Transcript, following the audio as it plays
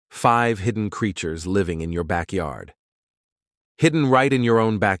5 hidden creatures living in your backyard. Hidden right in your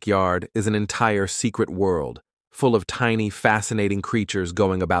own backyard is an entire secret world, full of tiny, fascinating creatures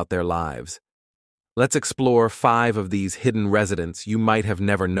going about their lives. Let's explore 5 of these hidden residents you might have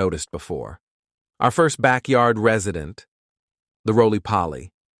never noticed before. Our first backyard resident, the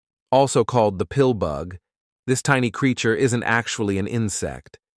Roly-Poly. Also called the pill bug, this tiny creature isn't actually an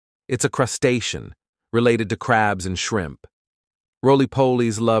insect. It's a crustacean, related to crabs and shrimp.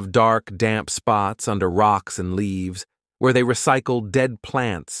 Roly-Polies love dark, damp spots under rocks and leaves, where they recycle dead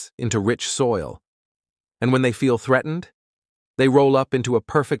plants into rich soil. And when they feel threatened, they roll up into a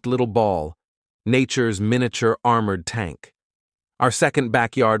perfect little ball, nature's miniature armored tank. Our second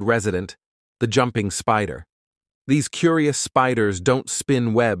backyard resident, the jumping spider. These curious spiders don't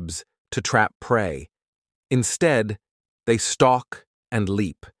spin webs to trap prey. Instead, they stalk and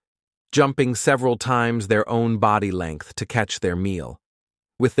leap, jumping several times their own body length to catch their meal.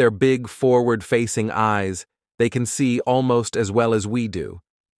 With their big forward-facing eyes, they can see almost as well as we do.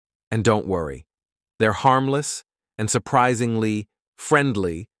 And don't worry, they're harmless and surprisingly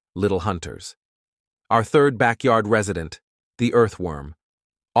friendly little hunters. Our third backyard resident, the Earthworm.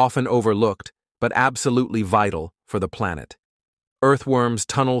 Often overlooked, but absolutely vital for the planet. Earthworms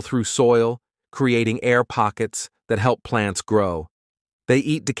tunnel through soil, creating air pockets that help plants grow. They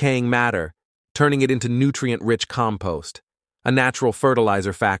eat decaying matter, turning it into nutrient-rich compost, a natural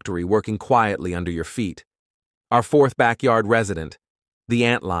fertilizer factory working quietly under your feet. Our fourth backyard resident, the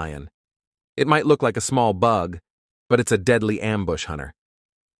Antlion. It might look like a small bug, but it's a deadly ambush hunter.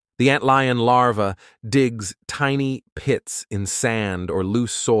 The Antlion larva digs tiny pits in sand or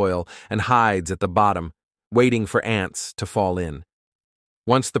loose soil and hides at the bottom, waiting for ants to fall in.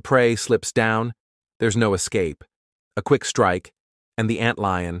 Once the prey slips down, there's no escape. A quick strike, and the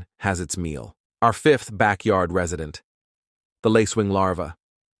antlion has its meal. Our fifth backyard resident, the Lacewing Larva.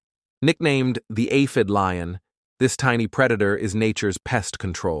 Nicknamed the aphid lion, this tiny predator is nature's pest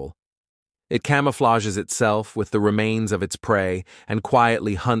control. It camouflages itself with the remains of its prey and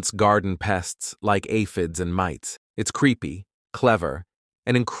quietly hunts garden pests like aphids and mites. It's creepy, clever,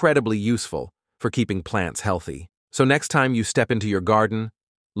 and incredibly useful for keeping plants healthy. So next time you step into your garden,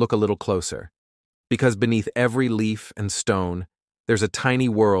 look a little closer. Because beneath every leaf and stone, there's a tiny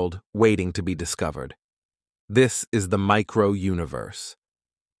world waiting to be discovered. This is the micro-universe,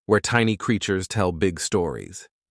 where tiny creatures tell big stories.